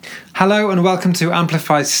Hello and welcome to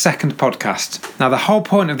Amplify's second podcast. Now, the whole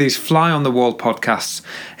point of these fly on the wall podcasts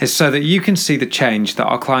is so that you can see the change that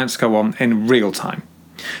our clients go on in real time.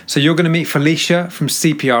 So you're going to meet Felicia from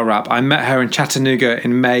CPR Rap. I met her in Chattanooga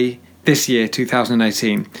in May this year,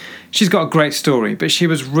 2018. She's got a great story, but she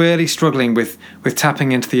was really struggling with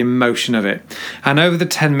tapping into the emotion of it. And over the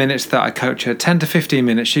 10 minutes that I coach her, 10 to 15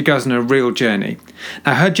 minutes, she goes on a real journey.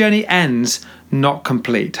 Now, her journey ends not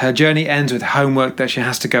complete. Her journey ends with homework that she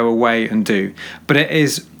has to go away and do. But it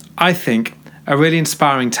is, I think, a really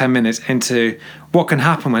inspiring 10 minutes into what can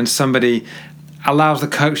happen when somebody allows the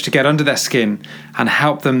coach to get under their skin and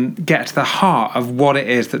help them get to the heart of what it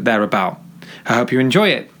is that they're about. I hope you enjoy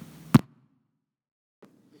it.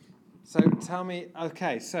 So tell me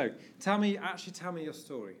your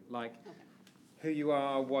story, who you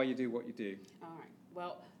are, why you do what you do. All right.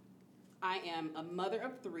 Well, I am a mother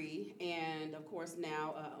of three, and of course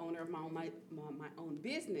now owner of my own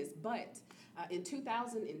business. But in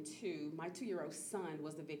 2002, my 2-year-old son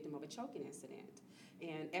was the victim of a choking incident,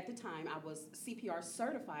 and at the time I was CPR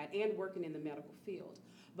certified and working in the medical field.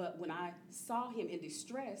 But when I saw him in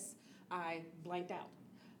distress, I blanked out.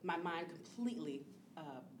 My mind completely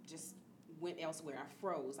just went elsewhere. I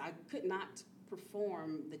froze. I could not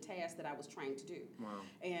perform the task that I was trying to do. Wow.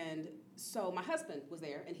 And so my husband was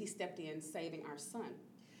there, and he stepped in, saving our son.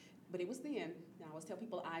 But it was then, and I always tell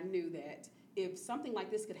people, I knew that if something like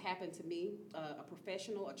this could happen to me, a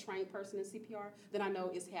professional, a trained person in CPR, then I know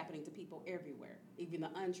it's happening to people everywhere, even the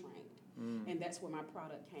untrained. And that's where my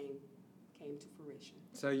product came to fruition.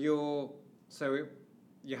 So you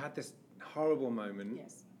had this horrible moment.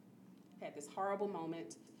 Yes, had this horrible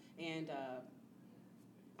moment, and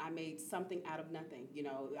I made something out of nothing. You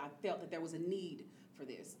know, I felt that there was a need for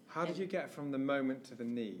this. How did you get from the moment to the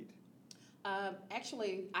need?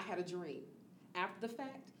 Actually, I had a dream. After the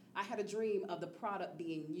fact, I had a dream of the product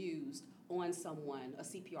being used on someone, a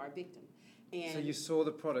CPR victim. And so you saw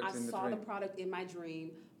the product in the dream? I saw the product in my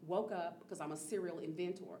dream, woke up, because I'm a serial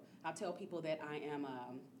inventor. I tell people that I am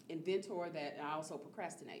an inventor, that I also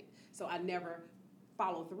procrastinate. So I never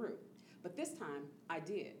follow through. But this time, I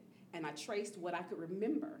did. And I traced what I could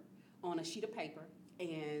remember on a sheet of paper,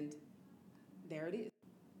 and there it is.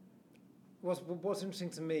 What's interesting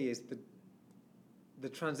to me is the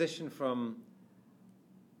transition from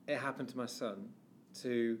it happened to my son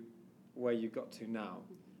to where you got to now.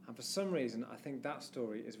 And for some reason, I think that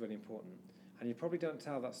story is really important. And you probably don't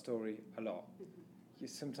tell that story a lot.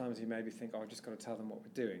 Sometimes you maybe think, I've just got to tell them what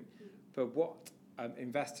we're doing. But what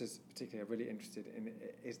investors particularly are really interested in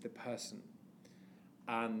is the person.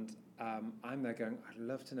 And I'm there going, I'd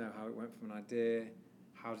love to know how it went from an idea,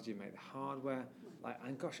 how did you make the hardware,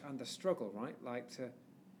 and the struggle, right?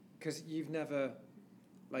 Because you've never,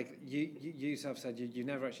 you yourself said you've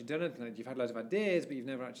never actually done anything. You've had loads of ideas, but you've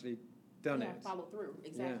never actually done it. Follow through,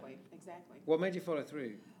 exactly. What made you follow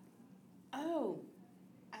through? Oh,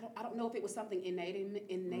 I don't know if it was something innate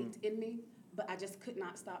in me, but I just could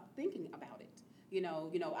not stop thinking about it. You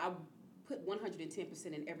know, I put 110%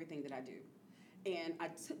 in everything that I do. And I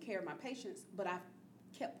took care of my patients, but I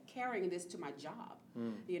kept carrying this to my job,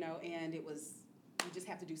 and it was, you just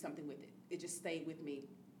have to do something with it. It just stayed with me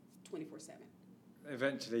 24/7.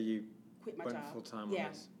 Eventually you quit my went job. full-time on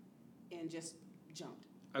this. And just jumped.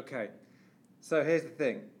 Okay, so here's the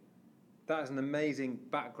thing. That is an amazing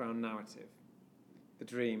background narrative, the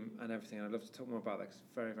dream and everything. I'd love to talk more about that because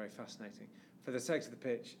it's very, very fascinating. For the sake of the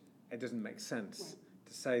pitch, it doesn't make sense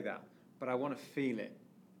to say that, but I want to feel it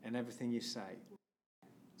in everything you say.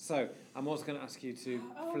 So I'm also going to ask you to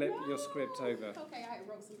flip your script over. Okay, I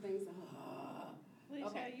wrote some things down. Felicia,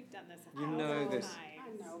 Okay. you've done this. You know this. I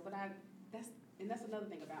know, but that's another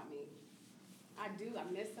thing about me. I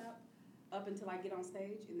mess up until I get on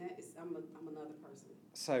stage, and I'm another person.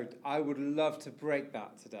 So I would love to break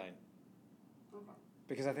that today. Okay.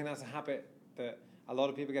 Because I think that's a habit that a lot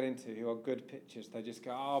of people get into who are good pitchers. They just go,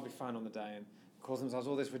 I'll be fine on the day, and cause themselves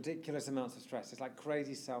all this ridiculous amounts of stress. It's like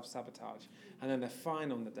crazy self-sabotage. And then they're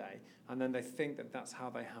fine on the day, and then they think that that's how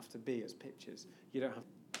they have to be as pitchers. You don't have...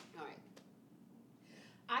 All right.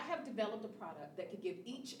 I have developed a product that could give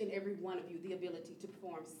each and every one of you the ability to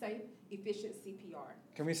perform safe, efficient CPR.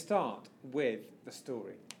 Can we start with the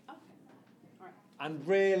story? Okay. All right. And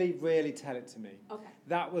really, really tell it to me. Okay.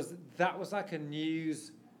 That was like a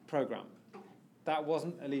news program. Okay. That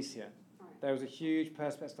wasn't Alicia. All right. There was a huge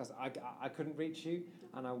perspex class. I couldn't reach you,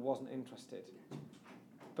 and I wasn't interested.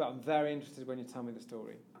 But I'm very interested when you tell me the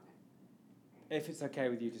story. Okay. If it's okay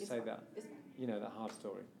with you to say fine. that. It's fine. You know, that hard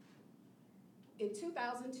story. In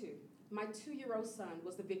 2002, my 2-year-old son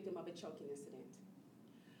was the victim of a choking incident.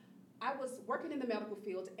 I was working in the medical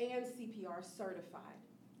field and CPR certified.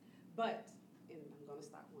 But, and I'm going to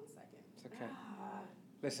stop 1 second. It's okay.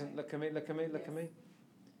 Listen, look at me, look at me, look at me.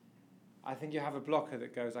 I think you have a blocker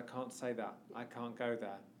that goes, I can't say that, I can't go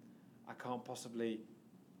there, I can't possibly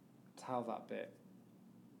tell that bit.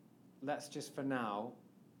 Let's just, for now,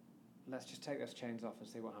 let's just take those chains off and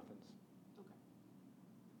see what happens.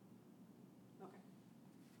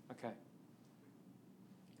 Okay.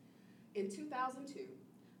 In 2002,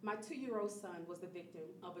 my 2-year-old son was the victim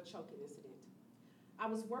of a choking incident. I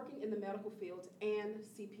was working in the medical field and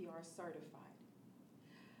CPR certified.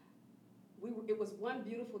 It was one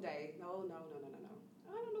beautiful day. No. I don't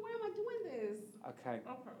know, why am I doing this? Okay.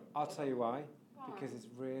 I'll tell you why. Because it's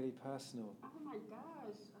really personal. Oh my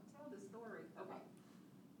gosh, I'll tell the story. Okay.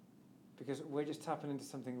 Because we're just tapping into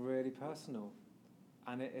something really personal.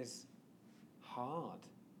 And it is hard.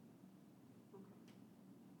 Okay.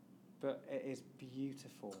 But it is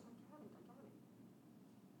beautiful. I got it.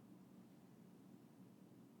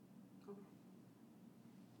 Okay.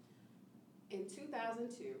 In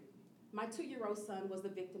 2002, my 2-year-old son was the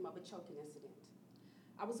victim of a choking incident.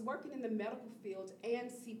 I was working in the medical field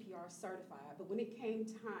and CPR certified, but when it came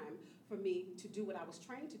time for me to do what I was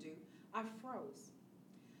trained to do, I froze.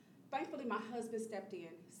 Thankfully, my husband stepped in,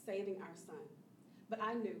 saving our son. But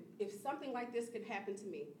I knew if something like this could happen to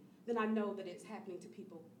me, then I know that it's happening to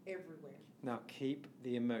people everywhere. Now keep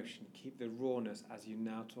the emotion, keep the rawness as you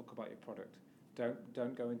now talk about your product.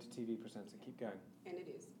 Don't go into TV presenter, keep going. And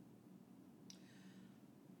it is.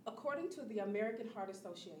 According to the American Heart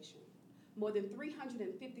Association, more than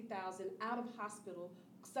 350,000 out-of-hospital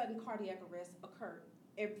sudden cardiac arrests occur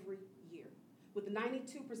every year, with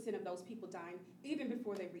 92% of those people dying even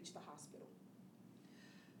before they reach the hospital.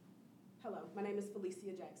 Hello, my name is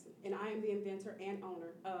Felicia Jackson, and I am the inventor and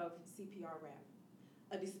owner of CPR Wrap,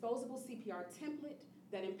 a disposable CPR template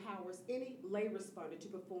that empowers any lay responder to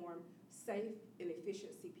perform safe and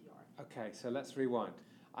efficient CPR. Okay, so let's rewind.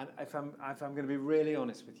 And if I'm going to be really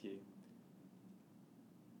honest with you,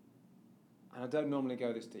 and I don't normally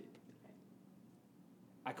go this deep, Okay.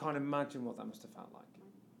 I can't imagine what that must have felt like.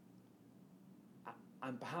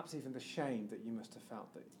 And perhaps even the shame that you must have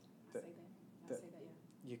felt that I say that,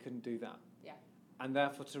 yeah. you couldn't do that. Yeah. And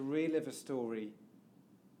therefore to relive a story,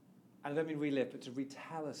 and I don't mean relive, but to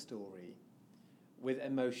retell a story with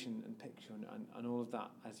emotion and picture and all of that,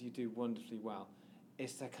 as you do wonderfully well,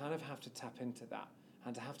 is to kind of have to tap into that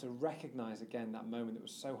and to have to recognise again that moment that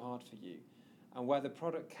was so hard for you, and where the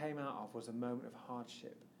product came out of was a moment of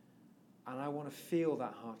hardship. And I want to feel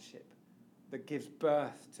that hardship that gives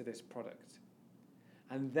birth to this product.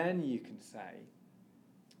 And then you can say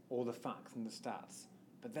all the facts and the stats,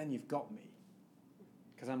 but then you've got me.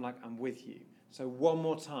 Because I'm with you. So one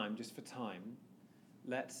more time, just for time,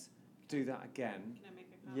 let's do that again. Can I make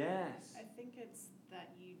a comment? Yes. I think it's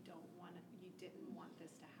that you didn't want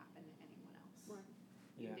this to happen to anyone else. Right.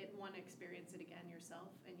 You Yeah. didn't want to experience it again yourself,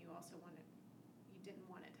 and you also didn't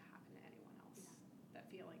want it to happen to anyone else. Yeah. That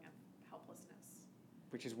feeling of helplessness.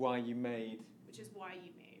 Which is why you made... Which is why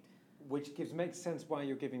you made. Which makes sense why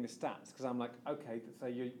you're giving the stats, because I'm like, okay, so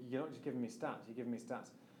you're not just giving me stats, you're giving me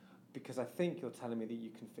stats because I think you're telling me that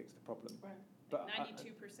you can fix the problem. Right. But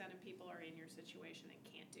 92% of people are in your situation and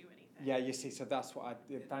can't do anything. Yeah, you see, so that's what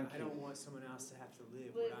thank I you. don't want someone else to have to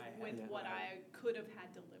live Live what I had. with what I could have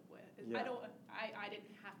had to live with. Yeah. I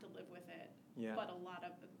didn't have to live with it, Yeah.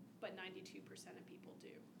 but 92% of people do.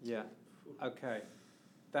 Yeah. Okay.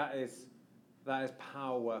 That is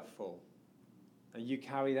powerful. And you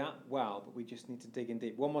carry that well, but we just need to dig in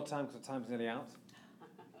deep. One more time, because the time's nearly out.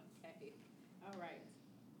 Okay. All right.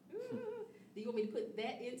 Do you want me to put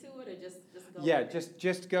that into it, or just go? Yeah, with it?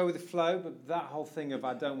 just go with the flow. But that whole thing of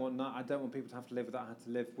I don't want people to have to live with that I had to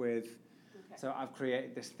live with. Okay. So I've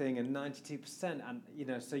created this thing, and 92%,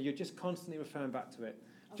 and so you're just constantly referring back to it.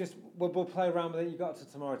 Okay. Just we'll play around with it. You got to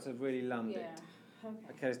tomorrow to really land Yeah. it. Okay.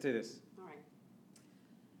 Okay, let's do this. All right.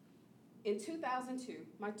 In 2002,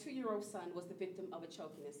 my 2-year-old son was the victim of a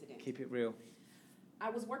choking incident. Keep it real.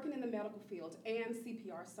 I was working in the medical field and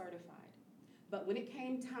CPR certified. But when it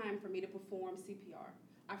came time for me to perform CPR,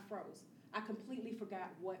 I froze. I completely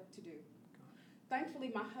forgot what to do.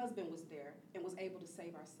 Thankfully, my husband was there and was able to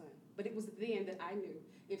save our son. But it was then that I knew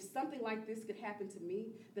if something like this could happen to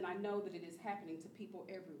me, then I know that it is happening to people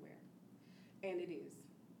everywhere. And it is.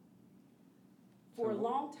 For a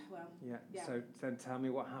long time, well, Yeah. yeah. So then tell me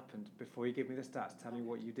what happened before you give me the stats. Tell me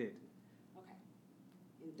what you did. Okay.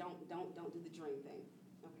 And don't do the dream thing.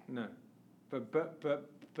 Okay. No, but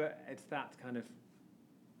it's that kind of.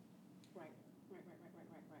 Right. I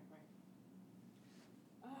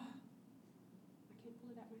can't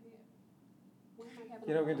pull it out my head. Why am I having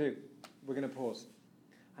You know what we're going to do? We're going to pause.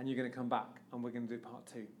 And you're going to come back and we're going to do part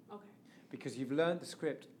 2. Okay. because you've learned the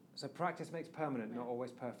script. So practice makes permanent, not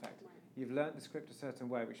always perfect. Right. You've learned the script a certain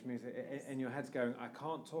way, which means that in your head's going, I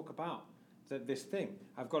can't talk about this thing.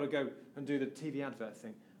 I've got to go and do the TV advert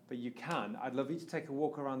thing. But you can. I'd love you to take a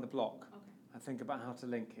walk around the block Okay. and think about how to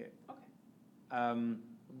link it. Okay.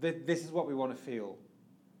 This is what we want to feel.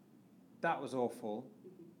 That was awful.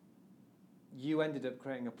 Mm-hmm. You ended up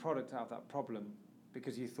creating a product out of that problem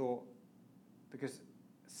because you thought, because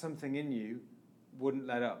something in you wouldn't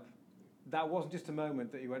let up. That wasn't just a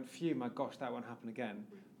moment that you went, phew, my gosh, that won't happen again.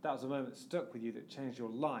 That was a moment that stuck with you, that changed your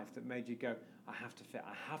life, that made you go, I have to fit,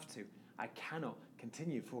 I have to. I cannot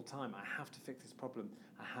continue full time. I have to fix this problem.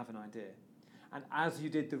 I have an idea. And as you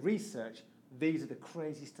did the research, these are the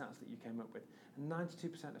crazy stats that you came up with. And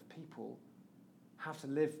 92% of people have to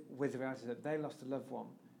live with the reality that they lost a loved one,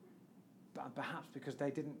 but perhaps because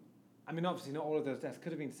they didn't. I mean, obviously, not all of those deaths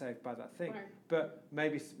could have been saved by that thing, Right. but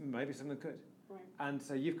maybe some of them could. Right. And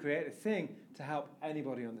so you've created a thing to help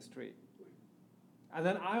anybody on the street. Right. And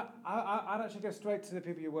then I'd actually go straight to the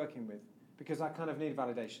people you're working with, because I kind of need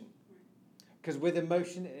validation. Because with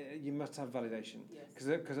emotion, you must have validation. Yes.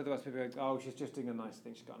 Because otherwise people go, oh, she's just doing a nice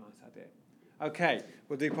thing, she's got a nice idea. Okay,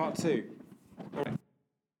 we'll do part 2.